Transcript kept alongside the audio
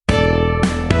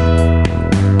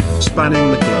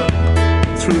spanning the globe.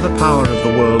 Through the power of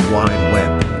the World Wide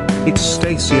Web. It's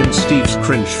Stacey and Steve's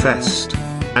Cringe Fest.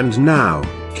 And now,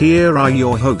 here are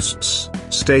your hosts,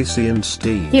 Stacey and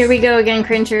Steve. Here we go again,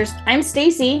 Cringers. I'm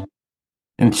Stacey.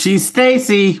 And she's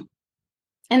Stacey.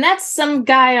 And that's some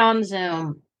guy on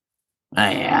Zoom.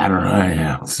 I don't know.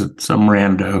 Yeah, some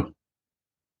rando.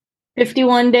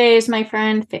 51 days, my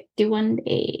friend. 51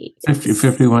 days.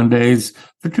 51 days.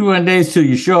 51 days till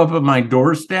you show up at my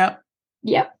doorstep?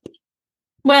 Yep.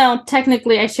 Well,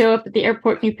 technically, I show up at the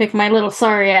airport and you pick my little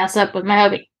sorry ass up with my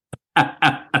hubby.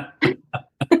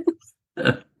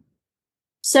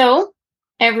 So,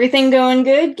 everything going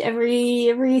good?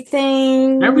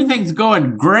 Everything? Everything's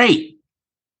going great.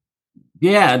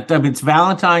 Yeah, I mean, it's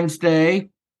Valentine's Day.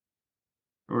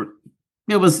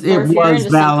 It was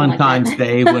Valentine's like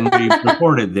Day when we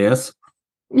recorded this.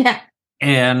 Yeah.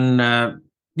 And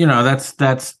that's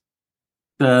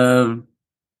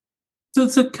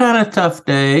it's a kind of tough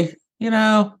day,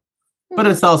 but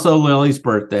it's also Lily's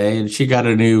birthday, and she got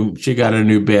a new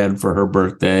bed for her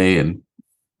birthday, and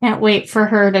can't wait for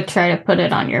her to try to put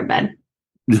it on your bed.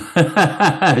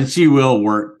 She will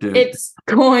work too. It's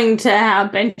going to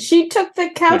happen. She took the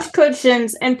couch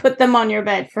cushions and put them on your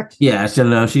bed first. Yeah, so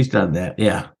no, she's done that.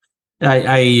 Yeah,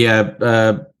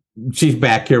 she's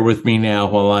back here with me now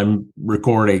while I'm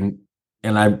recording,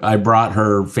 and I brought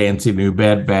her fancy new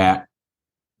bed back,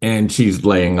 and she's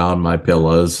laying on the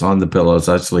pillows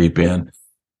I sleep in,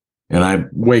 and I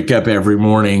wake up every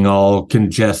morning all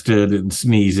congested and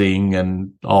sneezing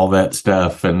and all that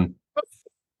stuff, and.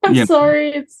 I'm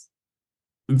sorry. It's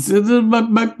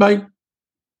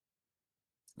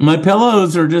my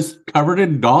pillows are just covered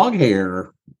in dog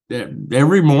hair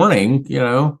every morning.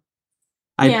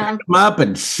 I pick them up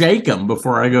and shake them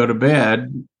before I go to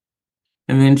bed,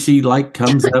 and then she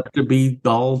comes up to be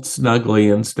all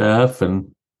snuggly and stuff. And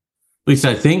at least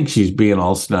I think she's being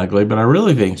all snuggly, but I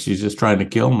really think she's just trying to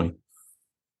kill me.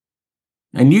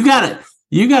 And you got a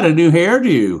new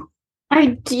hairdo. I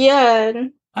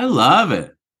did. I love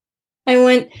it. I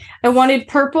wanted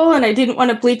purple and I didn't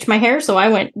want to bleach my hair, so I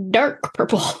went dark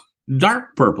purple.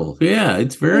 Dark purple. Yeah,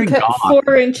 it's very cut dark.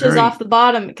 4 inches off the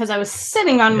bottom because I was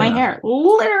sitting on my hair.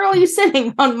 Literally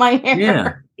sitting on my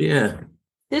hair. Yeah.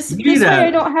 This way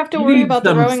I don't have to worry about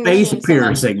the rowing machine. Face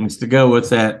piercings to go with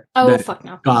that. Oh, fuck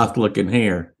no. Goth looking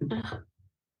hair.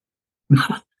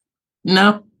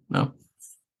 No.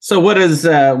 So what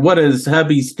does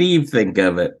hubby Steve think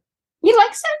of it? He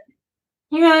likes it.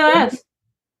 He really does.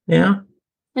 Yeah.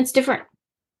 It's different.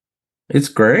 It's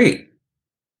great.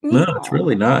 No, it's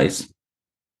really nice.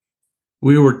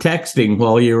 We were texting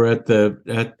while you were at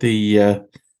the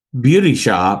beauty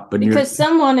shop, and because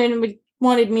someone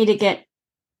wanted me to get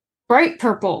bright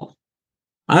purple.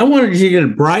 I wanted you to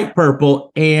get bright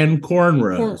purple and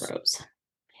cornrows.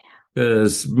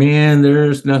 Because man,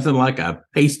 there's nothing like a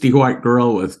pasty white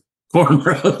girl with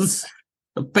cornrows.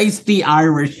 A pasty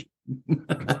Irish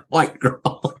white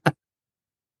girl.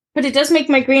 But it does make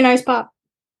my green eyes pop.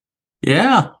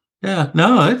 Yeah.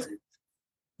 No,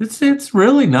 it's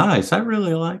really nice. I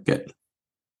really like it.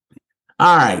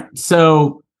 All right,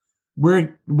 so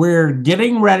we're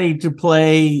getting ready to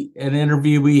play an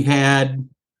interview we had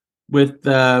with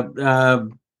Michael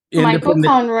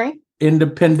Conroy,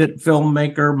 independent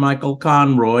filmmaker Michael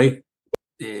Conroy.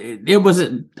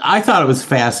 I thought it was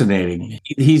fascinating.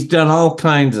 He's done all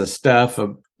kinds of stuff.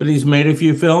 But he's made a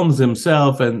few films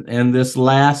himself, and this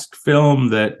last film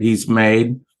that he's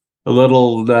made, a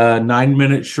little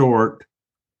 9-minute short,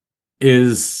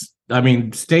 is, I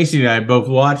mean, Stacey and I both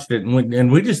watched it,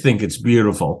 and we just think it's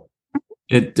beautiful.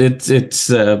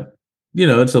 It's a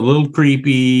little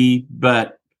creepy,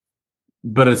 but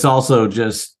it's also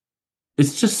just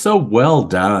so well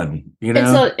done.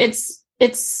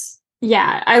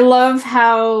 Yeah, I love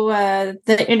how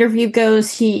the interview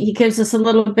goes. He gives us a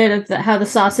little bit of how the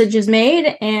sausage is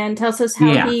made and tells us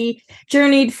how he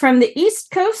journeyed from the East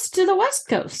Coast to the West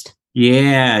Coast.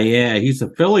 Yeah. He's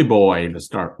a Philly boy to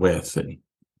start with,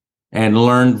 and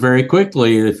learned very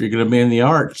quickly if you're going to be in the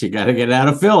arts, you got to get out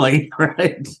of Philly,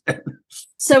 right?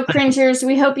 So, Cringers,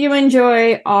 we hope you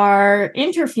enjoy our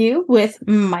interview with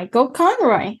Michael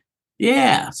Conroy.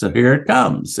 Yeah, so here it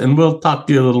comes, and we'll talk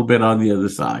to you a little bit on the other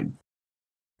side.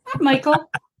 Hi, Michael.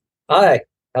 Hi,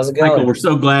 how's it going? Michael, we're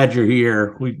so glad you're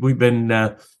here. We've been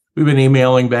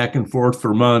emailing back and forth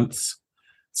for months,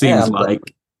 seems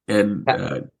like, and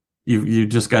you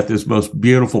just got this most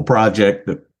beautiful project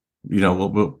that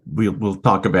we'll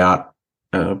talk about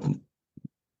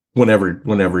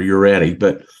whenever you're ready.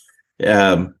 But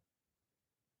the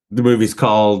movie's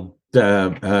called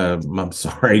I'm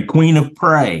sorry, Queen of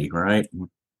Prey, right?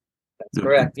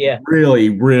 correct. Yeah. Really,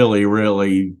 really,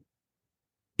 really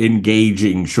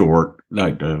engaging short.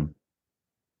 I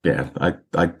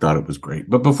thought it was great.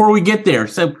 But before we get there,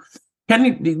 so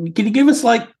can you give us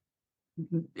like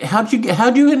how'd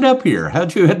you end up here?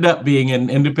 How'd you end up being an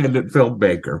independent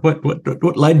filmmaker?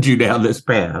 What led you down this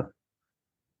path?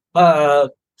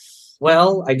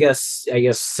 Well, I guess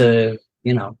to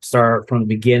start from the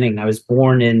beginning. I was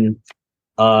born in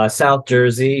South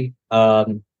Jersey.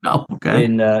 Okay.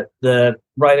 In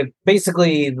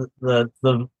basically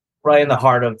the right in the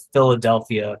heart of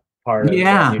Philadelphia part of New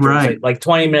Jersey, right. like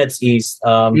 20 minutes east.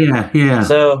 Yeah.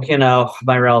 So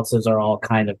my relatives are all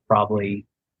kind of probably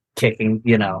kicking,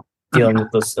 dealing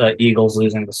with the Eagles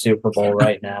losing the Super Bowl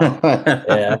right now.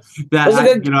 Yeah,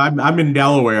 I'm in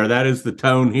Delaware. That is the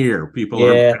tone here. People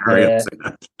are very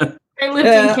upset. I lived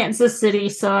in Kansas City,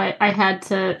 so I had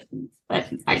to.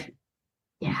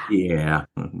 Yeah.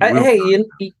 Hey,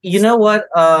 you know what?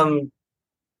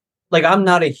 Like I'm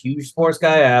not a huge sports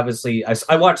guy. I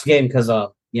watch the game because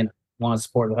want to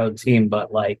support the home team,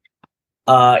 but like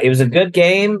it was a good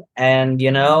game, and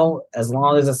as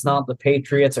long as it's not the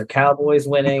Patriots or Cowboys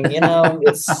winning,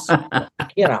 it's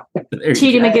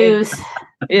Cheaty Magoos.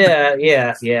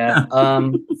 Yeah.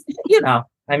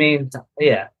 I mean,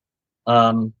 yeah.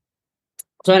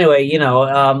 So anyway,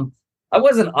 I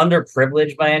wasn't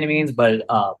underprivileged by any means, but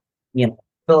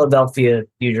Philadelphia,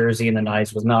 New Jersey in the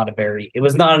 90s was not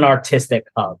an artistic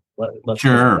hub. Let's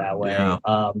put it that way.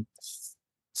 Yeah.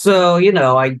 So,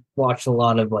 I watched a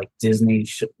lot of like Disney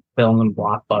film and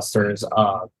blockbusters.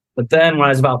 But then when I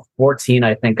was about 14,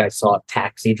 I think I saw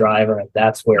Taxi Driver, and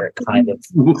that's where it kind of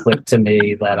clicked to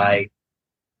me that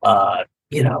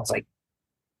it's like,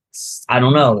 I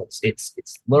don't know, it's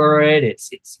lurid,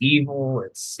 it's evil,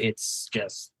 it's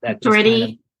just that just gritty.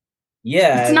 Kind of,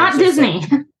 yeah, it's not Disney.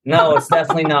 Like, no, it's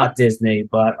definitely not Disney,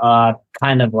 but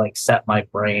kind of like set my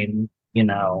brain,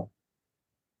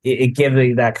 it gives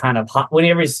you that kind of hot,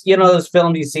 whenever those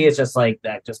films you see, it's just like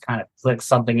that just kind of clicks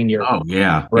something in your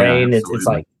brain. It's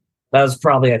like that was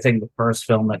probably I think the first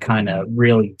film that kind of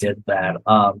really did that.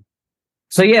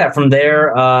 So yeah, from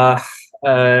there I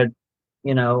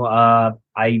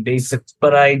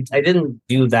didn't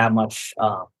do that much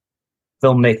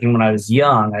filmmaking when I was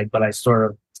young, but I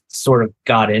sort of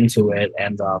got into it,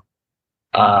 and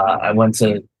I went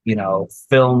to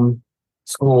film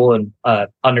school and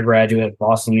undergraduate at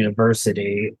Boston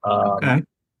University.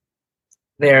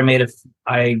 There I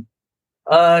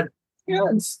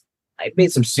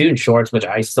made some student shorts, which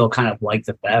I still kind of like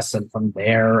the best, and from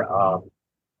there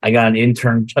I got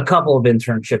a couple of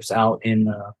internships out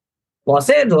in Los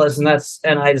Angeles,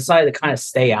 and I decided to kind of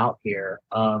stay out here.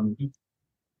 And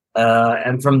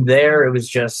from there, it was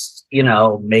just,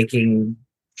 making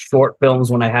short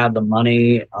films when I had the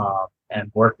money,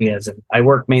 and I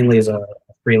work mainly as a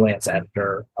freelance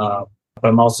editor, but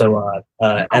I'm also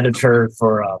a editor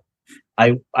for,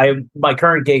 my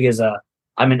current gig is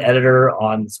I'm an editor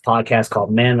on this podcast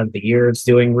called Man of the Year. It's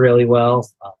doing really well.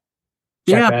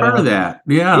 I've heard of that.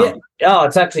 Yeah. Oh,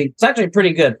 it's actually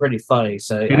pretty good, pretty funny.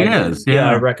 So it is. Yeah,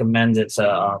 I recommend it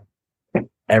to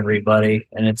everybody,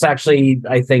 and it's actually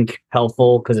I think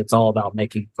helpful because it's all about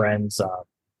making friends.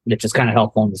 It's just kind of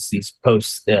helpful in these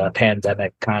post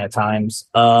pandemic kind of times.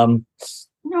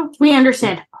 No, we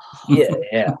understand.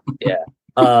 Yeah.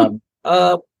 We're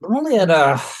only at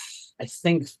I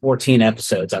think 14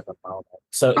 episodes at the moment.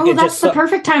 So that's the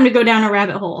perfect time to go down a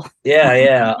rabbit hole.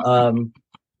 Yeah.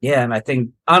 And I think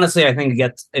honestly, it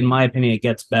gets, in my opinion, it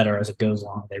gets better as it goes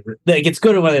along. It gets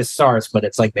good when it starts, but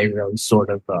it's like they really sort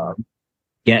of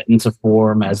get into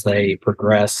form as they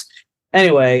progress.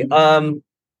 Anyway,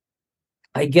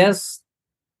 I guess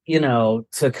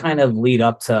to kind of lead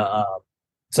up to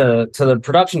the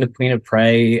production of Queen of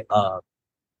Prey,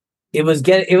 it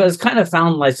was kind of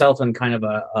found myself in kind of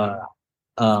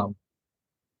a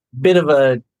bit of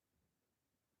a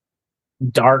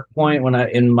dark point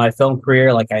in my film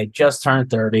career. Like I just turned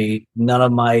 30. None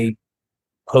of my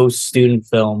post student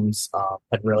films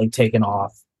had really taken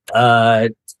off.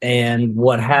 And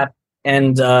what happened?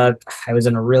 And I was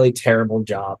in a really terrible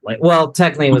job.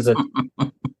 Technically it was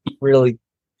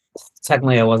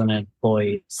technically I wasn't an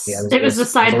employee. Yeah, it was a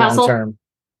side hustle.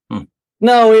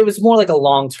 No, it was more like a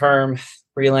long-term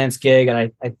freelance gig, and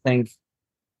I think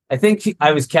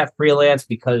I was kept freelance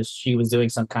because she was doing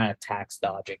some kind of tax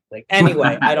dodging. Like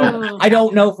anyway, I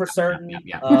don't know for certain. You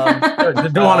don't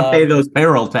want to pay those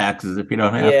payroll taxes if you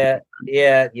don't have.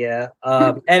 Yeah.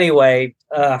 Anyway,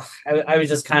 I was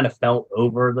just kind of felt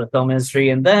over the film industry,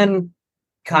 and then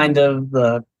kind of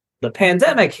the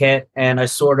pandemic hit, and I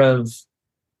sort of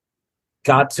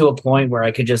got to a point where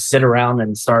I could just sit around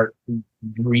and start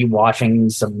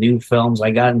rewatching some new films.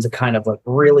 I got into kind of like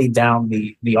really down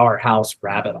the art house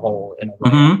rabbit hole in a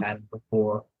way I hadn't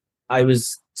before. I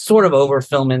was sort of over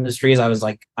film industries. I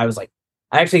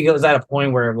actually was at a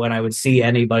point where when I would see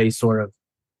anybody sort of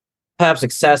have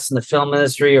success in the film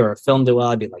industry or a film do well,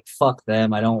 I'd be like, fuck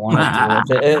them. I don't want to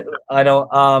deal with it. I don't,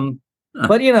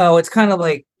 but it's kind of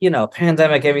like,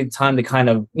 pandemic gave me time to kind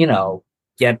of,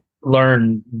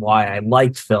 learn why I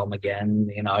liked film again.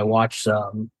 I watched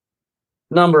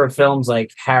number of films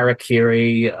like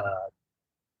Harakiri,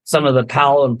 some of the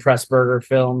Powell and Pressburger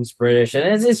films, British,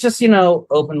 and it's just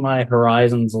opened my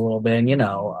horizons a little bit.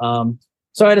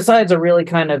 So I decided to really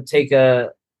kind of take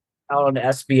out an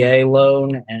SBA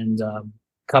loan and a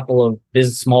couple of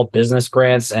small business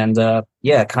grants, and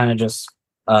kind of just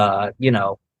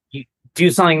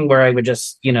do something where I would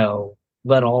just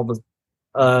let all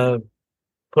the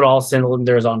put all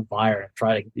cylinders on fire and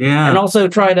try to and also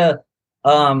try to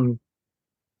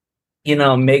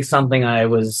make something I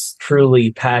was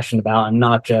truly passionate about and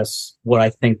not just what I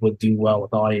think would do well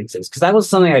with audiences. Because that was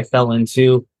something I fell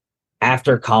into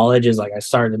after college, is like I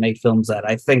started to make films that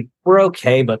I think were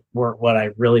okay, but weren't what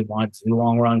I really wanted to do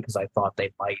long run, because I thought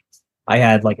they might. I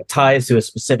had like a ties to a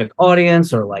specific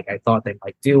audience, or like I thought they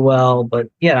might do well. But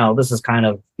this is kind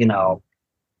of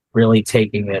really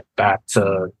taking it back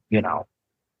to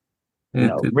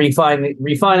refining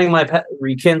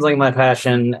rekindling my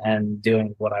passion and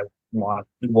doing what I want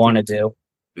to do.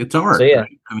 It's art. So, yeah.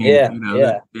 Right? I mean,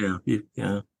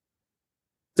 yeah.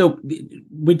 So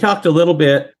we talked a little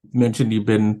bit, mentioned you've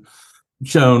been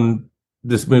shown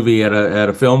this movie at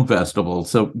a film festival.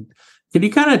 So can you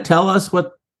kind of tell us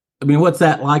what's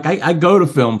that like? I go to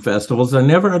film festivals. I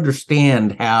never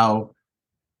understand how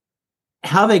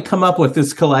they come up with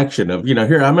this collection of,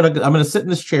 here, I'm going to sit in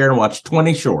this chair and watch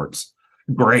 20 shorts.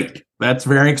 Great. That's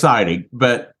very exciting.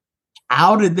 But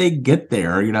how did they get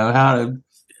there? Your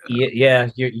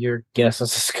guess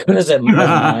is as good as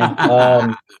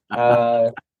mine.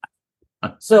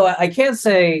 So I can't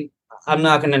say, I'm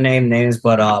not going to name names,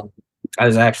 but I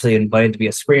was actually invited to be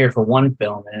a screener for one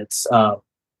film, and it's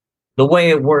the way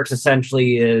it works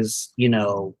essentially is,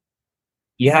 you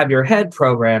have your head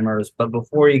programmers, but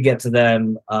before you get to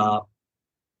them,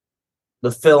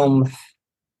 the film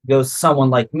goes to someone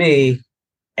like me,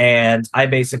 and I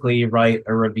basically write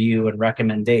a review and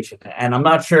recommendation. And I'm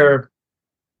not sure,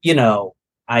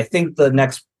 I think the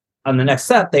next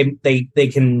step, they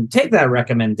can take that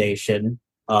recommendation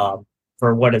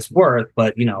for what it's worth,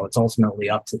 but it's ultimately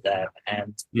up to them.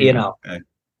 And okay.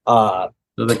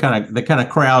 So they kind of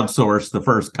crowdsource the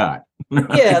first cut.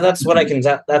 Yeah, that's what I can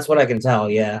tell.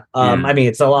 Yeah. I mean,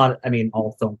 it's a lot. I mean,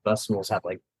 all film festivals have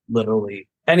like literally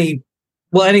any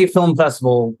film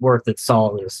festival worth its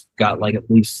salt has got like at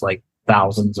least like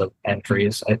thousands of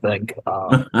entries, I think.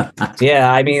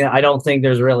 Yeah, I mean, I don't think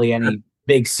there's really any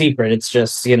big secret. It's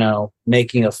just,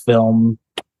 making a film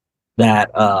that,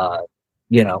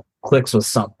 clicks with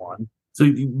someone. So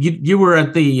you were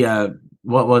at the,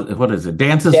 what is it?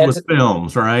 Dances with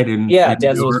Films, right?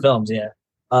 Dances with Films, yeah.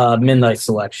 Midnight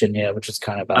Selection, yeah, which is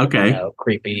kind of about,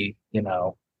 creepy,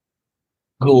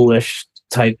 ghoulish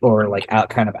type or like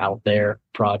out there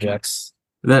projects.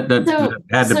 That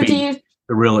had to be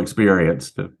a real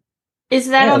experience. Is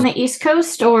that on the East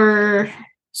Coast or?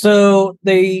 So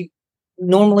they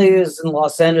normally is in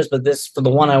Los Angeles, but this, for the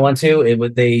one I went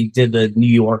to, they did the New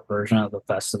York version of the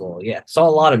festival. Yeah, saw a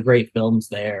lot of great films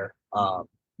there.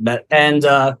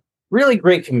 Really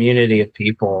great community of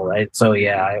people, right? So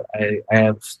yeah, I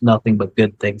have nothing but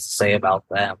good things to say about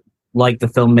them. Like the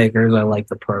filmmakers, I like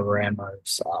the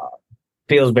programmers.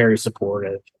 Feels very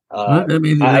supportive.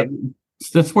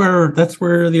 That's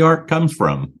where the art comes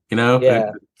from.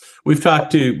 Yeah. We've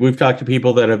talked to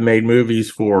people that have made movies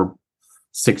for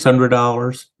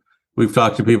 $600. We've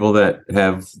talked to people that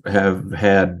have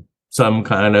had some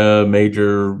kind of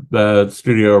major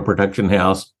studio or production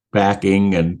house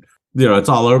backing, and it's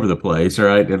all over the place,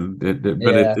 right?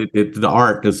 The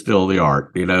art is still the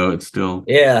art. It's still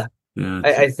I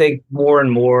think more and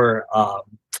more.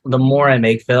 The more I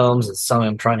make films, it's something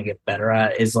I'm trying to get better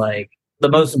at. Is like the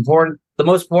most important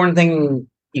thing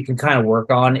you can kind of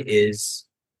work on is,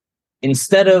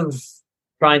 instead of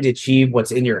trying to achieve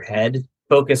what's in your head,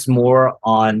 focus more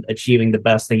on achieving the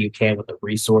best thing you can with the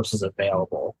resources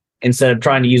available, instead of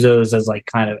trying to use those as like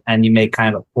and you make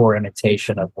kind of a poor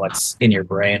imitation of what's in your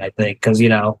brain, I think. Because,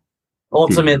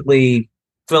 ultimately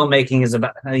filmmaking is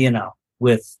about,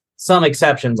 with some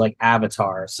exceptions like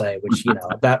Avatar, say, which,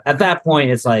 at that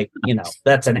point, it's like,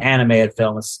 that's an animated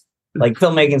film. It's like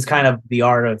filmmaking is kind of the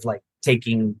art of like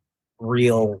taking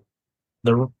the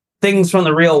things from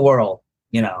the real world,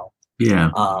 Yeah.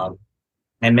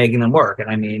 and making them work. And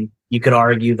I mean, you could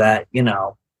argue that,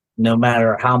 no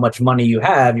matter how much money you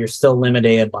have, you're still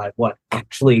limited by what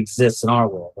actually exists in our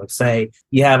world. Let's say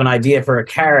you have an idea for a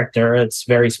character, it's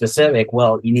very specific.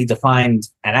 Well, you need to find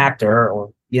an actor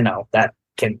or, that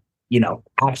can,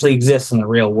 actually exist in the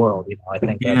real world. I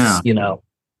think that's,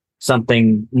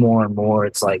 something more and more,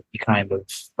 it's like you kind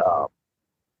of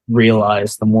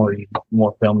realize the more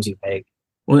films you make.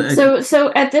 Well,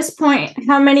 so at this point,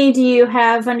 how many do you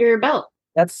have under your belt?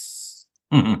 That's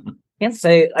I can't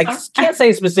say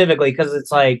specifically because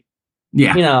it's like,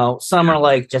 some are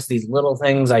like just these little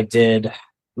things I did,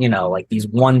 like these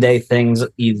 1 day things,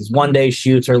 these 1 day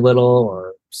shoots are little,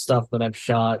 or stuff that I've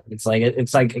shot. It's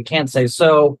like I can't say.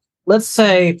 So let's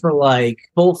say for like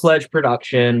full-fledged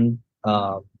production,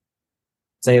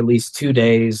 say at least 2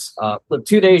 days,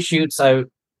 2 day shoots. I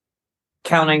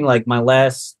counting like my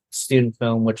last student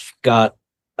film, which got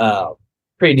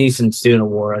pretty decent student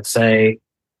award. I'd say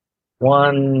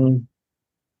 1,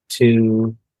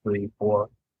 2, 3, 4.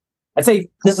 I'd say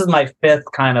this is my 5th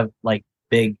kind of like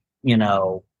big,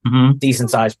 decent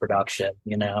sized production.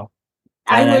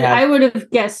 I would have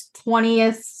guessed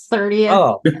 20th, 30th.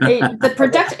 Oh, the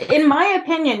production, in my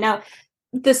opinion. Now,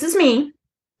 this is me.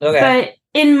 Okay. But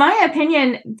in my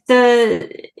opinion,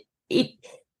 the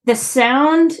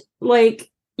sound, like,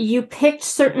 you picked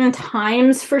certain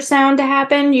times for sound to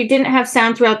happen. You didn't have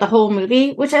sound throughout the whole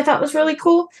movie, which I thought was really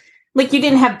cool. Like, you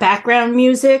didn't have background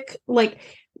music. Like,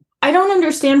 I don't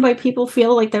understand why people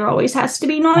feel like there always has to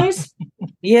be noise.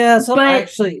 Yeah,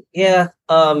 actually, yeah.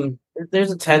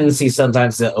 There's a tendency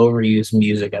sometimes to overuse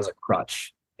music as a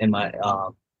crutch. In my,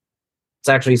 it's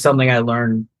actually something I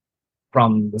learned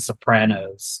from The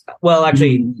Sopranos. Well,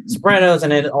 actually, Sopranos,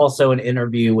 and then also an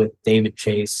interview with David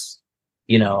Chase,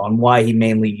 on why he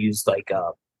mainly used like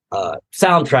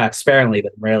soundtrack sparingly,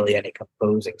 but rarely any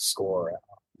composing score.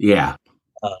 Yeah.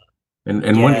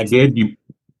 And when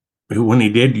he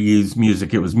did use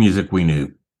music, it was music we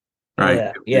knew,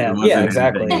 right? Yeah,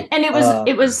 exactly. And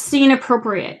it was scene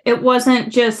appropriate. It wasn't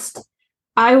just,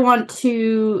 I want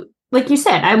to, like you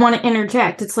said, I want to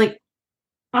interject. It's like,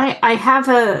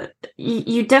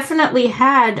 you definitely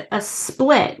had a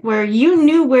split where you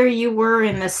knew where you were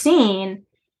in the scene.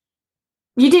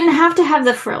 You didn't have to have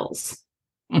the frills.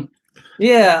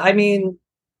 Yeah, I mean,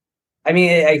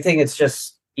 I think it's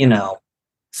just,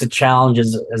 it's a challenge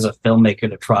as a filmmaker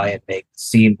to try and make the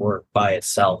scene work by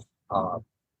itself.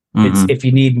 It's if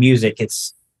you need music,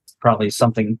 it's probably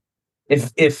something.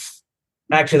 If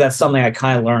actually, that's something I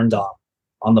kind of learned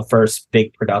on the first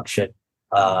big production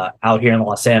out here in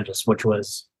Los Angeles, which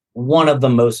was one of the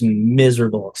most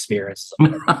miserable experiences.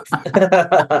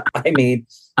 I mean,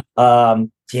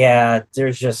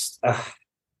 there's just,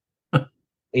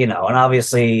 and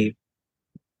obviously,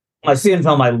 my student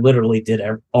film, I literally did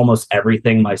almost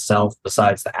everything myself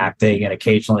besides the acting, and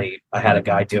occasionally I had a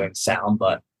guy doing sound,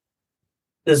 but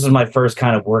this is my first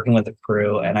kind of working with a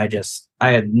crew, and I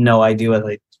had no idea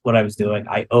what I was doing.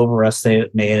 I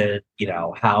overestimated,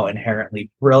 how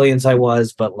inherently brilliant I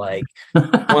was, but like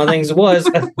one of the things was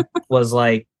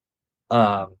like,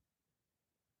 like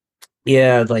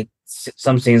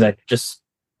some scenes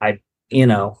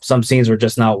some scenes were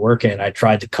just not working. I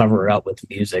tried to cover it up with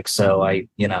music. So it's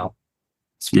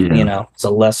a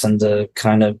lesson to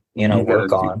kind of,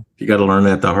 work on. You got to learn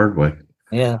that the hard way.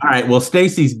 Yeah. All right. Well,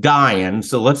 Stacy's dying.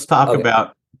 So let's talk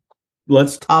about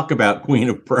Queen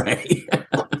of Prey.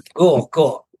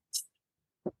 Cool.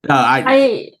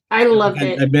 I loved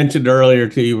it. I mentioned earlier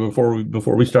to you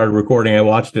before we started recording, I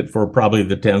watched it for probably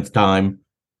the 10th time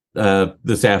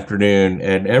this afternoon.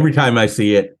 And every time I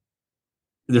see it,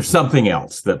 there's something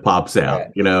else that pops out.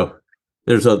 Right.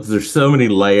 There's so many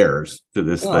layers to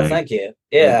this thing. Thank you.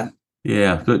 Yeah.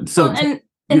 Yeah.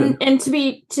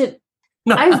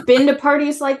 I've been to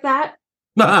parties like that.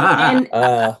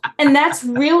 And that's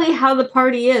really how the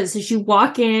party is you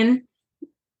walk in,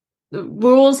 the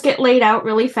rules get laid out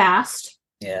really fast.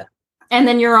 Yeah. And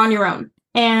then you're on your own.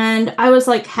 And I was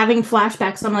like having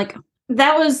flashbacks. I'm like,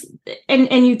 that was,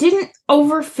 and you didn't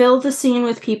overfill the scene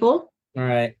with people. All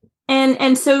right.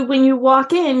 And so when you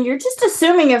walk in, you're just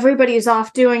assuming everybody's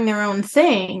off doing their own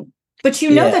thing. But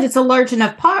you know that it's a large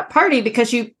enough party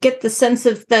because you get the sense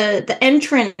of the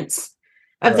entrance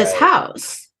of this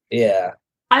house. Yeah.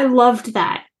 I loved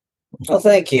that. Well,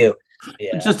 thank you.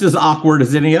 Yeah. Just as awkward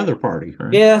as any other party,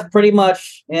 right? Yeah, pretty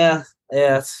much. Yeah.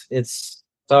 Yeah. It's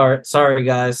sorry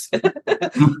guys.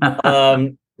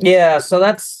 Yeah. So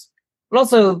that's, but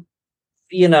also,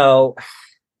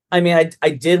 I mean, I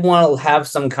did want to have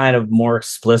some kind of more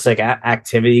explicit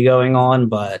activity going on,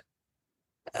 but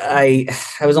I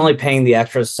was only paying the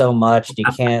extras so much. You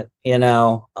can't,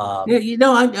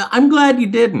 I'm glad you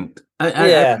didn't. Yeah.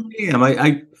 I really am.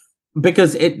 I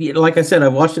because it, like I said,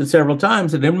 I've watched it several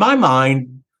times, and in my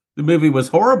mind, the movie was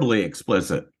horribly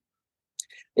explicit.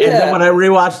 And then when I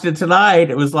rewatched it tonight,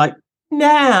 it was like,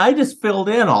 nah, I just filled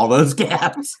in all those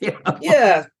gaps.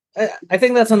 Yeah. I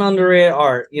think that's an underrated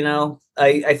art,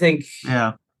 I think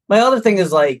Yeah. My other thing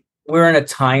is like we're in a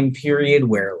time period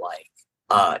where like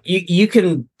you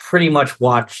can pretty much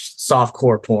watch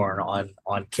softcore porn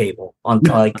on cable on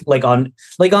on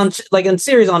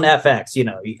series on FX,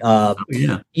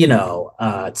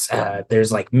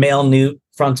 there's like male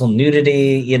frontal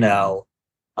nudity,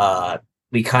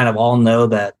 we kind of all know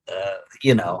that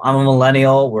I'm a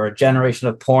millennial, we're a generation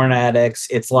of porn addicts.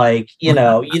 It's like, you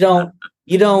don't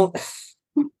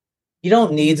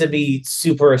need to be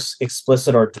super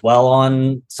explicit or dwell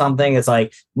on something. It's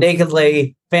like naked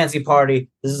lady, fancy party.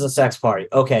 This is a sex party.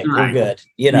 Okay, Right. we're good.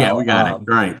 Yeah, we got it.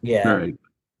 Right. Yeah. Right.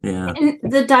 Yeah. And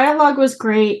the dialogue was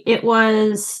great. It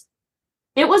was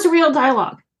real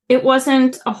dialogue. It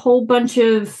wasn't a whole bunch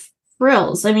of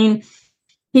frills. I mean,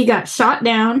 he got shot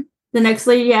down. The next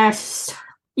lady asked,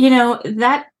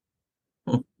 that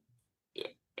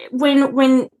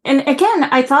when and again,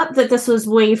 I thought that this was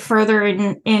way further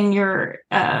in your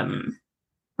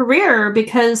career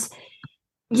because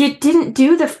you didn't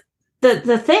do the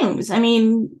things. I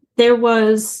mean, there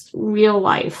was real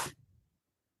life.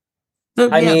 So,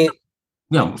 I mean,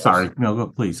 no, sorry, no, go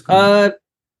please. Well,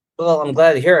 I'm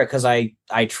glad to hear it because I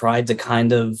tried to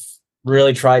kind of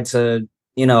really try to,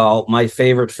 my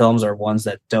favorite films are ones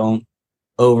that don't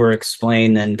over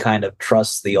explain and kind of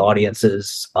trust the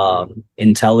audience's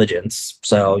intelligence.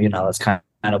 So, that's kind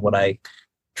of what I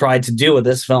tried to do with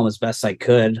this film as best I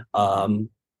could.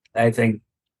 I think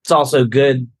it's also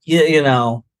good,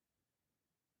 I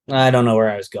don't know where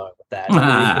I was going with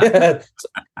that.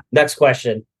 Next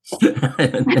question.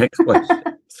 Next question.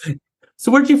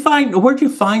 So where'd you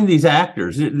find these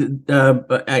actors? I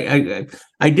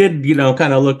did,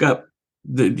 kind of look up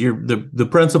the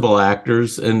principal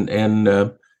actors, and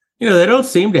they don't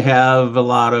seem to have a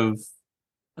lot of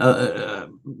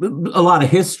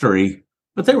history,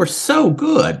 but they were so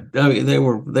good. I mean, they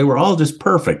were all just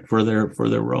perfect for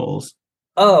their roles.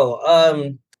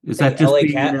 Is that just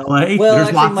being in LA? Well, There's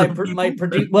actually,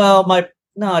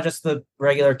 just the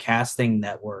regular casting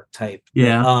network type.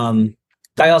 Yeah.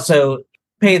 I also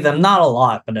pay them not a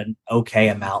lot, but an okay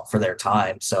amount for their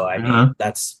time. So I mean,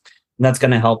 that's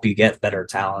going to help you get better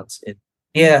talents.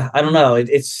 I don't know.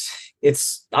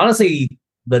 It's honestly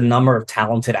the number of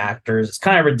talented actors. It's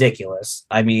kind of ridiculous.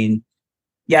 I mean,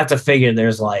 you have to figure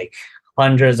there's like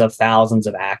hundreds of thousands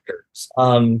of actors.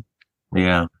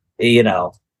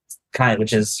 Kind of,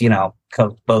 which is,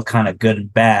 both kind of good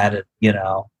and bad,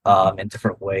 in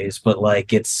different ways. But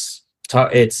like, it's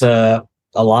a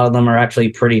lot of them are actually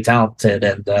pretty talented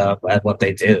and at what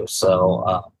they do.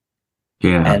 So,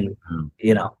 and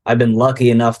I've been lucky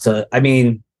enough to. I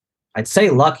mean, I'd say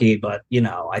lucky, but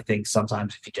I think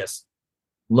sometimes if you just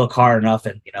look hard enough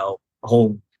and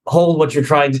hold what you're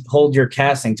trying to hold your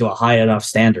casting to a high enough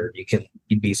standard,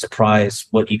 you'd be surprised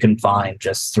what you can find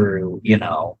just through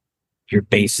your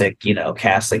basic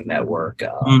casting network.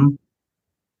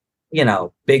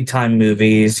 Big time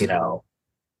movies.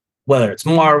 Whether it's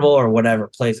Marvel or whatever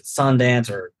plays at Sundance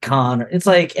or Cannes, it's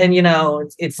like, and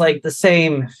it's like the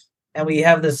same. And we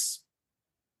have this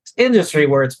industry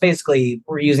where it's basically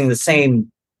we're using the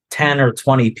same 10 or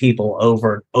 20 people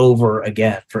over and over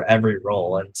again for every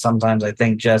role. And sometimes I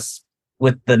think just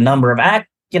with the number of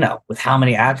with how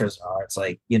many actors there are, it's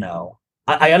like,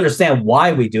 I understand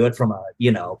why we do it from a,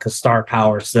 because star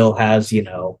power still has,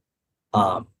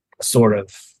 sort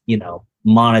of,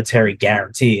 monetary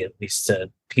guarantee, at least to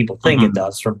people think it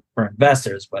does for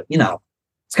investors. But,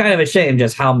 it's kind of a shame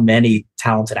just how many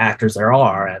talented actors there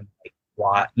are and like,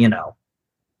 why,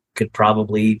 could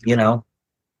probably,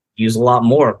 use a lot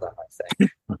more of them, I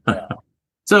think.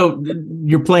 So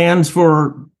your plans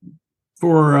for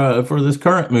this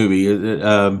current movie,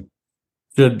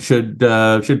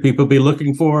 should people be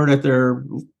looking for it at their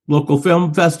local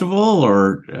film festival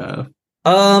or?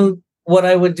 What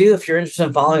I would do if you're interested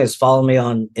in following is follow me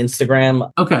on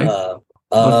Instagram. Okay.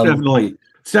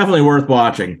 It's definitely worth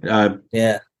watching. Like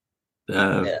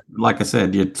I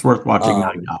said, it's worth watching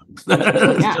Nine Dogs.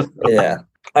 Yeah.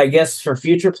 I guess for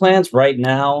future plans right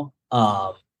now,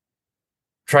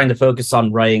 trying to focus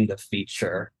on writing the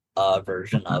feature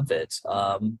version of it.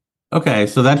 Okay,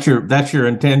 so that's your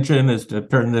intention is to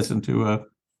turn this into a.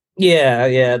 Yeah.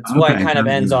 It's why it kind of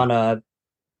ends on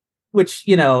which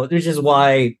is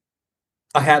why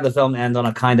I had the film end on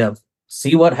a kind of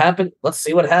see what happened. Let's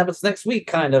see what happens next week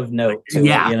kind of note to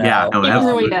Yeah, it, yeah, no, It really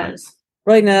absolutely. does.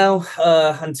 right now,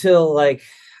 until like,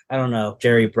 I don't know,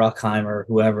 Jerry Bruckheimer or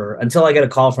whoever, until I get a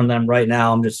call from them right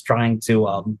now, I'm just trying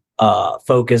to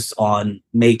focus on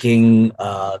making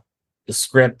the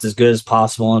script as good as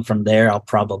possible. And from there, I'll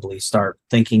probably start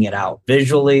thinking it out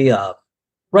visually.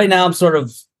 Right now, I'm sort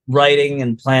of writing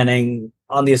and planning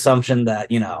on the assumption that,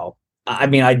 I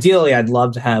mean, ideally, I'd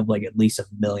love to have like at least $1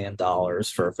 million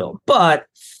for a film. But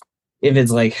if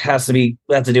it's like we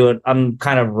have to do it, I'm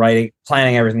kind of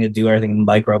planning everything to do everything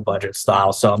micro budget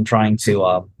style. So I'm trying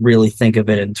to really think of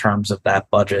it in terms of that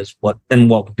budget, what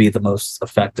would be the most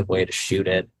effective way to shoot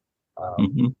it.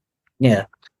 Yeah.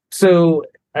 So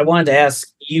I wanted to ask,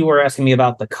 you were asking me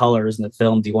about the colors in the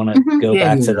film. Do you want to go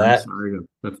back to that? Sorry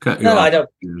to cut you No, off, I don't.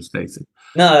 Stacey.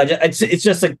 No, it's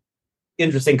just an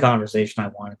interesting conversation. I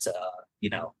wanted to,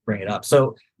 bring it up.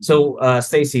 So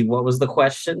Stacey, what was the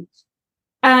question?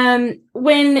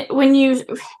 When you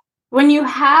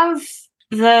have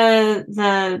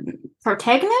the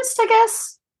protagonist, I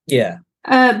guess, Yeah.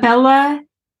 Bella,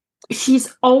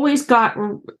 she's always got,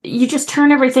 you just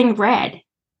turn everything red.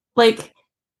 Like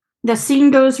the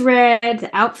scene goes red, the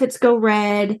outfits go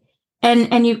red,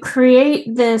 and you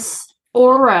create this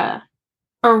aura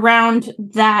around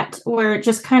that where it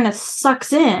just kind of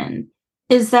sucks in.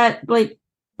 Is that like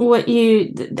what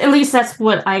you, at least that's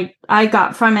what I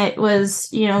got from it, was,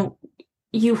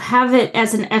 you have it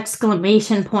as an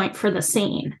exclamation point for the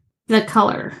scene, the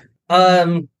color.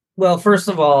 Well, first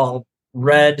of all,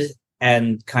 red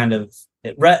and kind of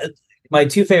red. My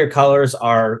two favorite colors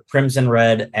are crimson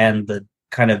red and the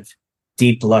kind of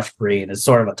deep lush green. Is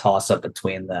sort of a toss up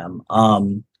between them.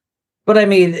 But I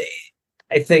mean,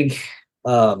 I think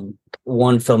one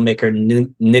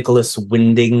filmmaker, Nicholas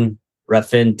Winding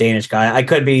Refn, Danish guy. I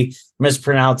could be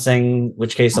mispronouncing,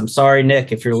 which case I'm sorry,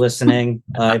 Nick, if you're listening.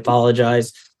 I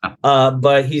apologize.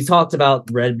 But he talked about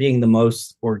red being the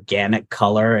most organic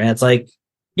color, and it's like,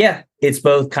 yeah, it's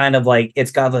both kind of like,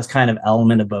 it's got this kind of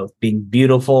element of both being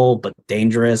beautiful but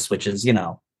dangerous, which is,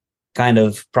 kind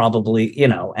of probably,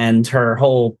 and her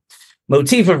whole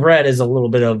motif of red is a little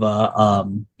bit of a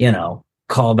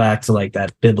callback to like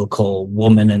that biblical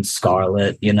woman in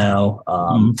scarlet,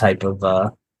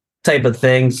 type of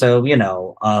thing. So, yeah,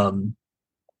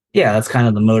 that's kind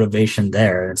of the motivation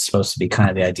there. It's supposed to be kind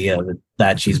of the idea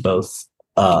that she's both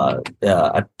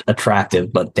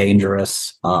attractive but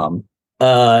dangerous.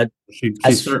 She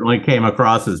certainly came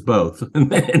across as both.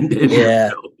 Yeah.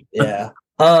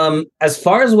 As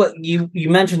far as what you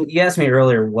mentioned, you asked me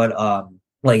earlier what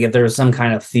like if there was some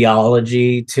kind of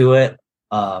theology to it.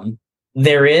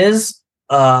 There is.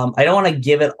 I don't want to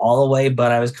give it all away,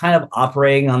 but I was kind of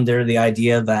operating under the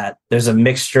idea that there's a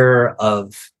mixture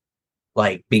of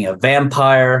like being a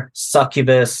vampire,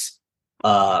 succubus,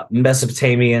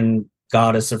 Mesopotamian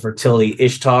goddess of fertility,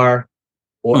 Ishtar,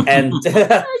 and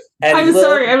I'm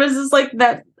sorry, I was just like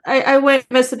that. I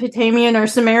went Mesopotamian or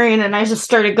Sumerian, and I just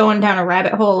started going down a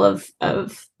rabbit hole of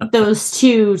those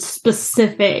two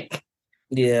specific.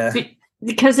 Yeah,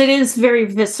 because it is very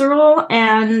visceral,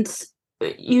 and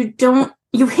you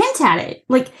hint at it,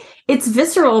 like it's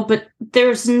visceral, but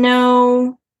there's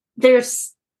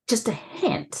just a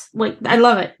hint. Like I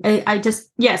love it.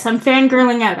 Yes, I'm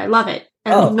fangirling out. I love it.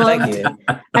 Thank you.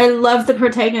 I love the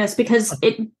protagonist because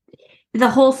the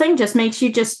whole thing just makes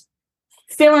you just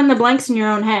fill in the blanks in your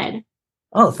own head.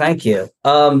 Oh, thank you.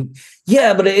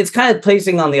 Yeah, but it's kind of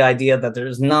placing on the idea that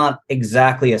there's not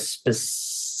exactly a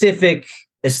specific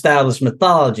established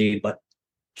mythology, but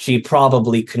she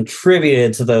probably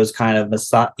contributed to those kind of,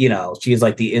 she's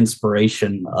like the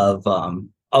inspiration of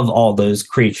all those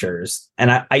creatures.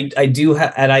 And I do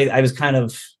have, and I was kind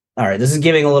of, all right, this is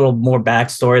giving a little more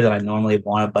backstory than I normally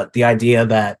wanted, but the idea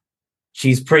that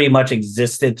she's pretty much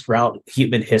existed throughout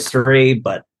human history,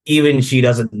 but even she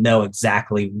doesn't know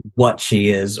exactly what she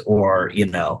is or,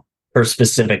 her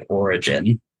specific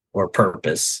origin or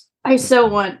purpose. I so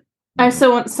want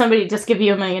somebody to just give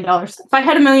you $1 million. If I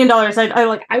had $1 million,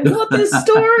 I want this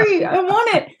story. I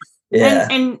want it. Yeah.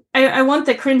 And I want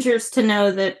the cringers to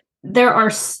know that there are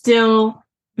still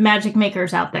magic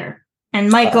makers out there.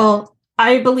 And Michael,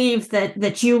 I believe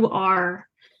that you are,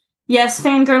 yes,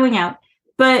 fangirling out.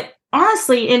 But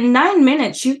honestly, in 9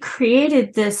 minutes, you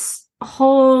created this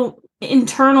whole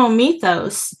internal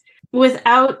mythos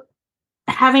without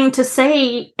having to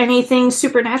say anything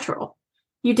supernatural.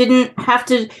 You didn't have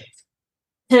to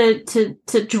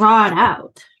draw it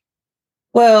out.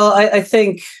 Well, I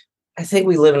think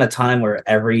we live in a time where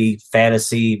every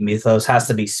fantasy mythos has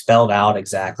to be spelled out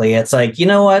exactly. It's like, you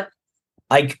know what?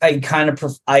 I kind of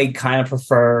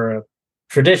prefer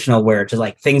traditional, where just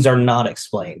like things are not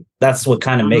explained. That's what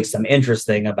kind of makes them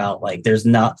interesting about like there's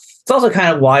not. It's also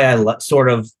kind of why I sort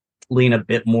of lean a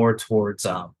bit more towards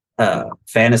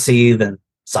fantasy than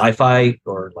sci-fi,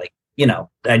 or like, you know,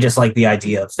 I just like the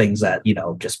idea of things that, you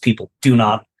know, just people do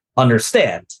not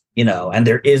understand, you know, and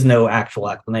there is no actual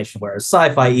explanation. Whereas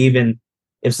sci-fi, even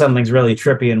if something's really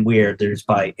trippy and weird, there's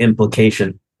by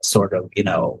implication sort of, you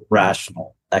know,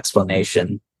 rational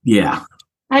explanation. Yeah.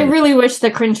 I really wish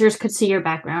the cringers could see your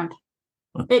background.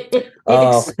 It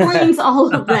explains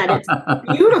all of that.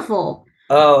 It's beautiful.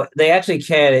 Oh, they actually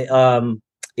can.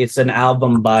 It's an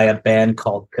album by a band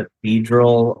called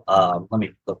Cathedral. Let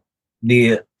me look.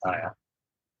 The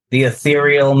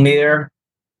Ethereal Mirror.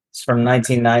 It's from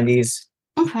 1990s.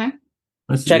 Okay.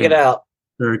 Check it out.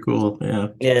 Very cool. Yeah.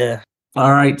 Yeah.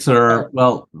 All right, sir.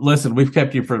 Well, listen, we've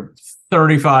kept you for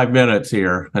 35 minutes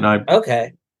here, and I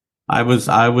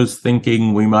was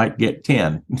thinking we might get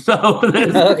 10. So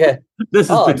this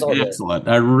has been excellent.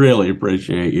 I really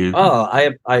appreciate you.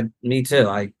 Oh, me too.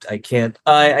 I can't.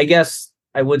 I guess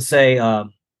I would say,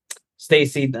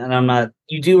 Stacy, and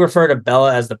you do refer to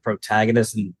Bella as the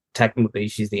protagonist, and technically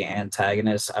she's the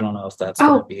antagonist. I don't know if that's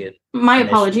going to be it. My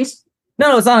apologies.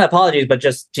 No, it's not apologies, but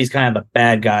just she's kind of the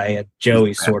bad guy, and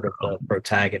Joey's sort of the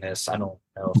protagonist. I don't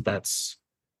know if that's.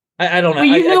 I don't know.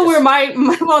 Well, you know where my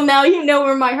well, now you know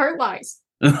where my heart lies.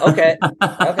 Okay.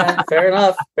 Fair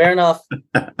enough.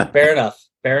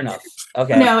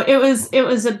 Okay. No, it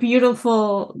was a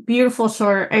beautiful, beautiful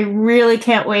short. I really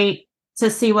can't wait to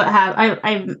see what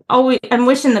happens. I'm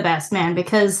wishing the best, man,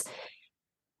 because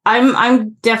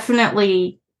I'm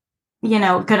definitely, you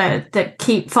know, gonna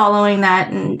keep following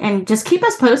that and just keep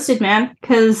us posted, man.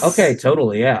 Because okay,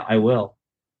 totally, yeah, I will.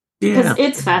 Because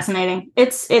it's fascinating.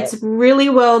 It's really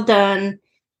well done,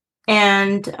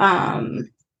 and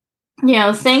you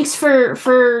know, thanks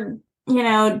for you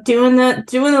know doing the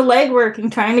legwork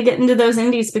and trying to get into those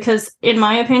indies, because in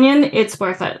my opinion, it's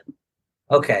worth it.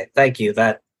 Okay, thank you.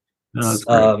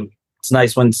 It's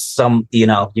nice when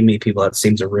you meet people that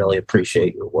seem to really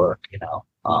appreciate your work, you know,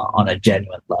 on a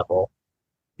genuine level.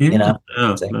 Yeah. You know,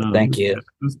 thank you.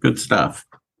 It's good stuff.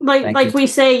 Like we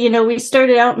say, you know, we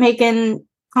started out making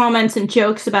comments and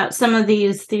jokes about some of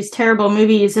these terrible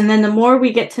movies, and then the more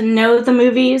we get to know the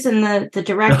movies and the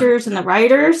directors and the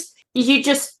writers, you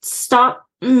just stop.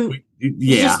 You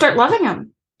just start loving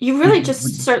them. You really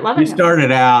just start loving them. We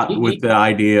started out with the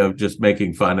idea of just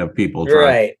making fun of people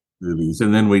trying movies,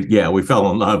 and then we fell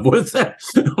in love with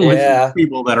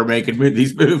people that are making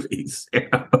these movies.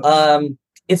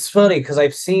 It's funny because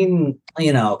I've seen,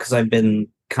 you know, because I've been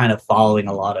kind of following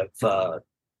a lot of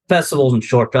festivals and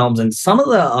short films, and some of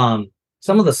the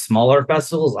smaller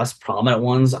festivals, less prominent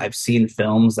ones, I've seen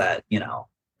films that, you know,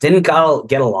 didn't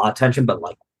get a lot of attention, but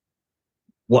like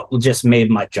what just made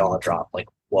my jaw drop. Like,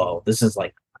 whoa, this has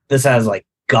like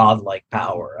godlike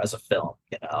power as a film,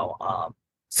 you know.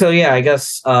 So yeah, I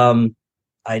guess I'd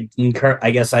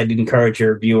encourage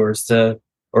your viewers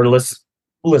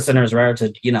listeners rather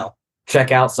to, you know,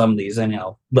 check out some of these, and, you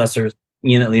know,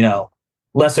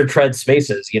 lesser tread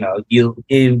spaces. You know,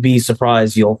 you'd be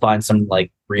surprised you'll find some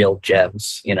like real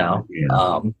gems, you know.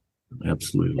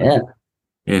 Absolutely. Yeah.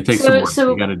 It takes some work.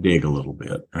 You got to dig a little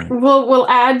bit, right? We'll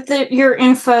add your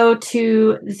info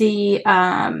to the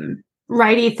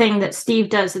righty thing that Steve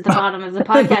does at the bottom of the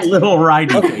podcast. Little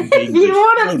righty thing. If you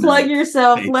want to plug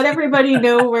yourself, let everybody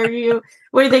know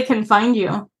where they can find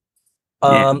you.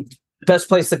 Best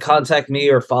place to contact me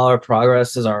or follow our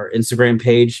progress is our Instagram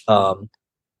page.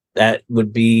 That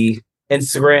would be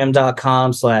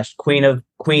Instagram.com/Queen of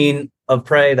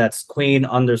Prey. That's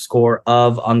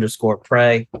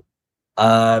Queen_of_Prey.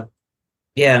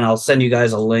 And I'll send you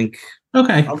guys a link.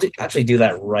 Okay. I'll actually do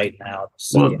that right now.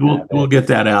 So we'll get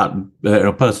that out and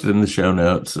I'll post it in the show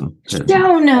notes.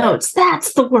 Show notes.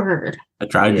 That's the word. I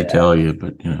tried to tell you,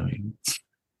 but you know.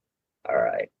 All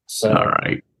right. So. All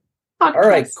right. All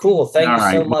right. Cool. Thank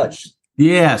you so much.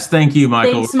 Yes. Thank you,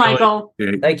 Michael. Thanks, Michael.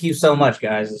 Thank you so much,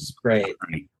 guys. It's great.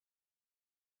 Right.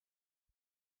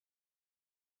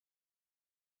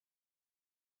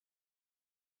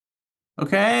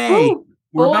 Okay. Ooh,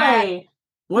 we're back.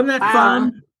 Wasn't that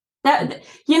fun? That,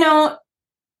 you know,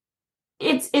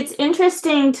 it's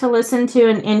interesting to listen to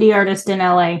an indie artist in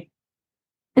LA.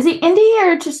 Is he indie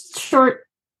or just short?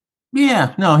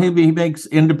 Yeah, no, he makes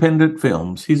independent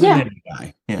films. He's an indie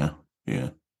guy. Yeah.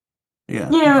 You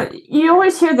know, you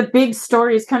always hear the big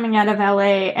stories coming out of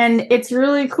LA, and it's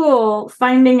really cool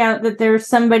finding out that there's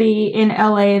somebody in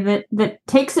LA that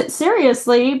takes it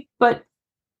seriously, but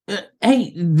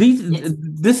hey,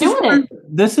 this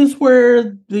is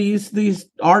where these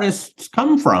artists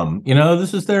come from. You know,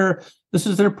 this is their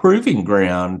their proving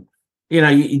ground. You know,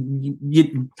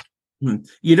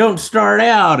 you don't start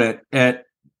out at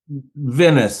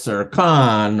Venice or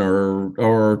Cannes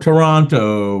or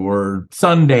Toronto or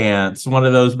Sundance, one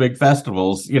of those big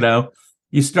festivals. You know,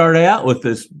 you start out with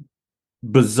this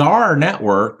bizarre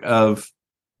network of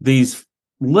these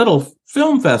little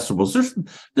film festivals.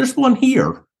 There's one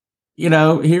here, you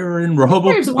know, here in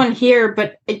Rehoboth. There's one here,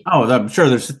 but I'm sure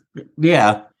there's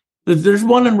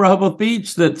one in Rehoboth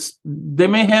Beach they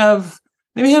may have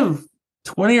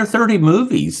 20 or 30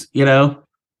 movies, you know,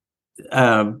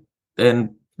 and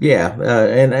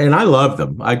I love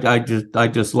them. I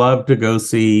just love to go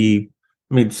see.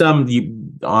 I mean,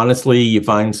 honestly, you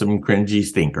find some cringy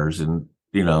stinkers, and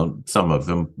you know, some of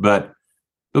them, but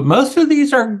most of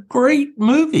these are great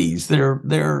movies. They're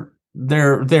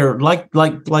like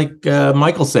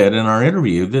Michael said in our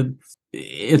interview,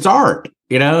 it's art.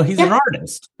 You know, he's an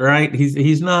artist, right?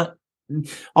 He's not.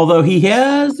 Although he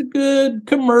has a good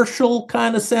commercial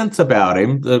kind of sense about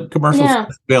him, the commercial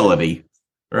sensibility,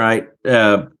 right?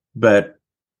 But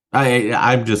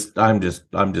I'm just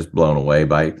blown away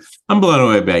by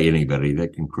anybody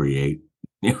that can create,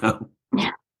 you know.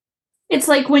 Yeah. It's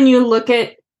like when you look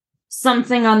at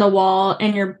something on the wall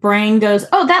and your brain goes,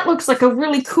 "Oh, that looks like a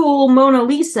really cool Mona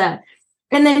Lisa,"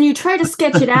 and then you try to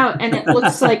sketch it out and it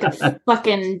looks like a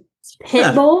fucking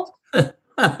pit bull.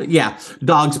 Yeah,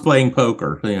 dogs playing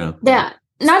poker, you know. Yeah,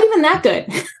 not even that good.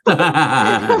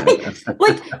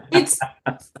 like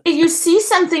you see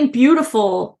something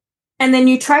beautiful and then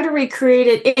you try to recreate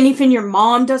it, and even your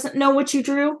mom doesn't know what you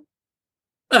drew.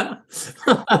 I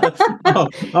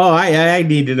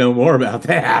need to know more about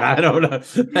that. I don't know.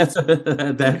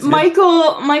 That's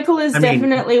Michael is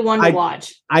definitely one to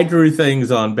watch. I drew things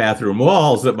on bathroom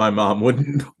walls that my mom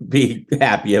wouldn't be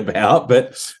happy about,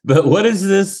 but what is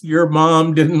this your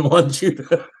mom didn't want you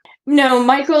to? No,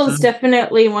 Michael is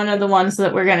definitely one of the ones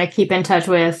that we're going to keep in touch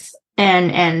with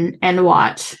and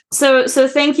watch. So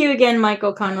thank you again,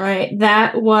 Michael Conroy.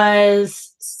 That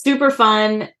was super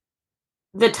fun.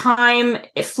 The time,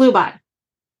 it flew by.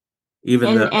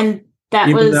 That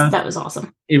was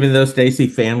awesome. Even though Stacy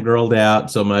fangirled out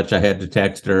so much, I had to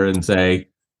text her and say,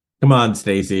 "Come on,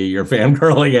 Stacy, you're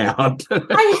fangirling out."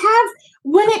 I have,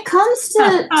 when it comes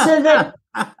to the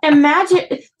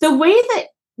imagine the way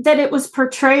that it was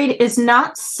portrayed is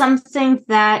not something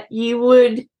that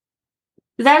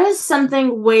that is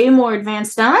something way more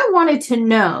advanced. And I wanted to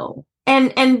know,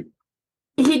 and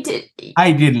he did.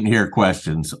 I didn't hear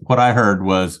questions. What I heard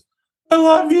was, "I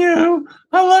love you.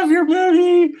 I love your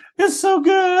movie. It's so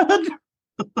good."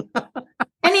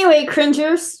 Anyway,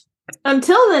 cringers,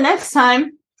 until the next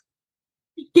time,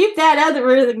 keep that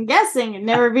other than guessing and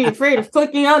never be afraid of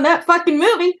clicking on that fucking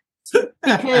movie,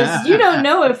 because you don't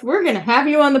know if we're going to have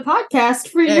you on the podcast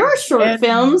for your short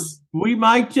films. We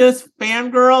might just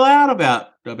fangirl out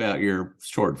about your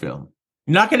short film.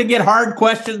 You're not going to get hard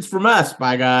questions from us,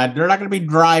 by God. They're not going to be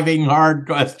driving hard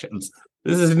questions.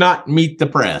 This is not Meet the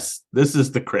Press. This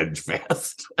is the Cringe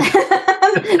Fest.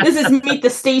 This is Meet the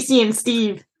Stacy and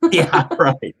Steve. Yeah,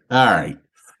 right. All right.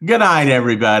 Good night,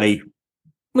 everybody.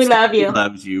 We love you.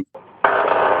 Loves you.